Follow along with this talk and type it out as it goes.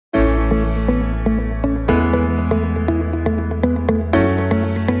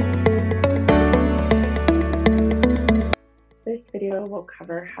we'll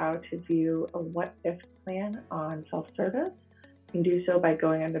cover how to view a what if plan on self-service. You can do so by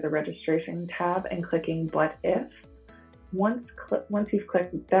going under the registration tab and clicking what if. Once you've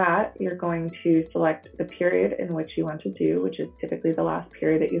clicked that, you're going to select the period in which you want to do, which is typically the last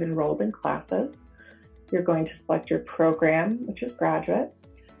period that you've enrolled in classes. You're going to select your program, which is graduate,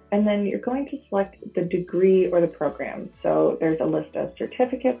 and then you're going to select the degree or the program. So there's a list of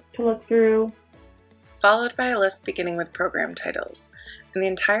certificates to look through, followed by a list beginning with program titles. And the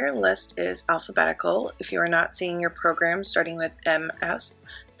entire list is alphabetical. If you are not seeing your program starting with MS,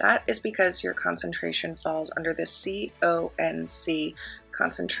 that is because your concentration falls under the CONC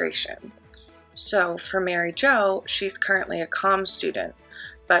concentration. So for Mary Jo, she's currently a comm student,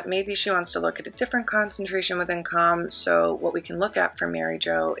 but maybe she wants to look at a different concentration within comm. So what we can look at for Mary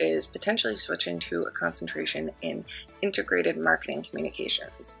Jo is potentially switching to a concentration in integrated marketing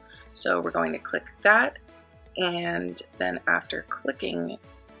communications. So we're going to click that, and then after clicking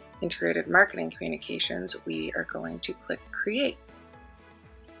integrated marketing communications, we are going to click create.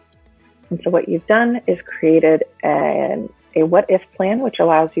 And so what you've done is created a what if plan, which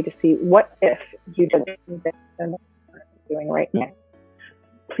allows you to see what if you did this and what you're doing right now.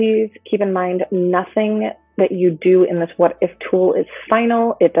 Please keep in mind, nothing that you do in this what if tool is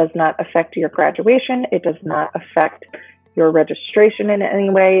final. It does not affect your graduation. It does not affect your registration in any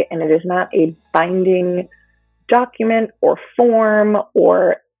way, and it is not a binding document or form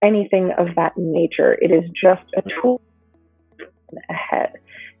or anything of that nature. It is just a tool ahead.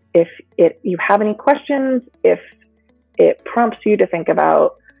 If you have any questions, if it prompts you to think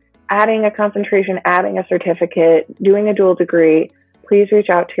about adding a concentration, adding a certificate, doing a dual degree, please reach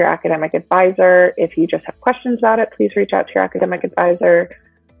out to your academic advisor. If you just have questions about it, please reach out to your academic advisor.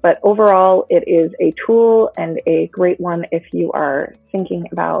 But overall, it is a tool and a great one if you are thinking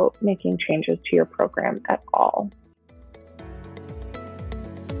about making changes to your program at all.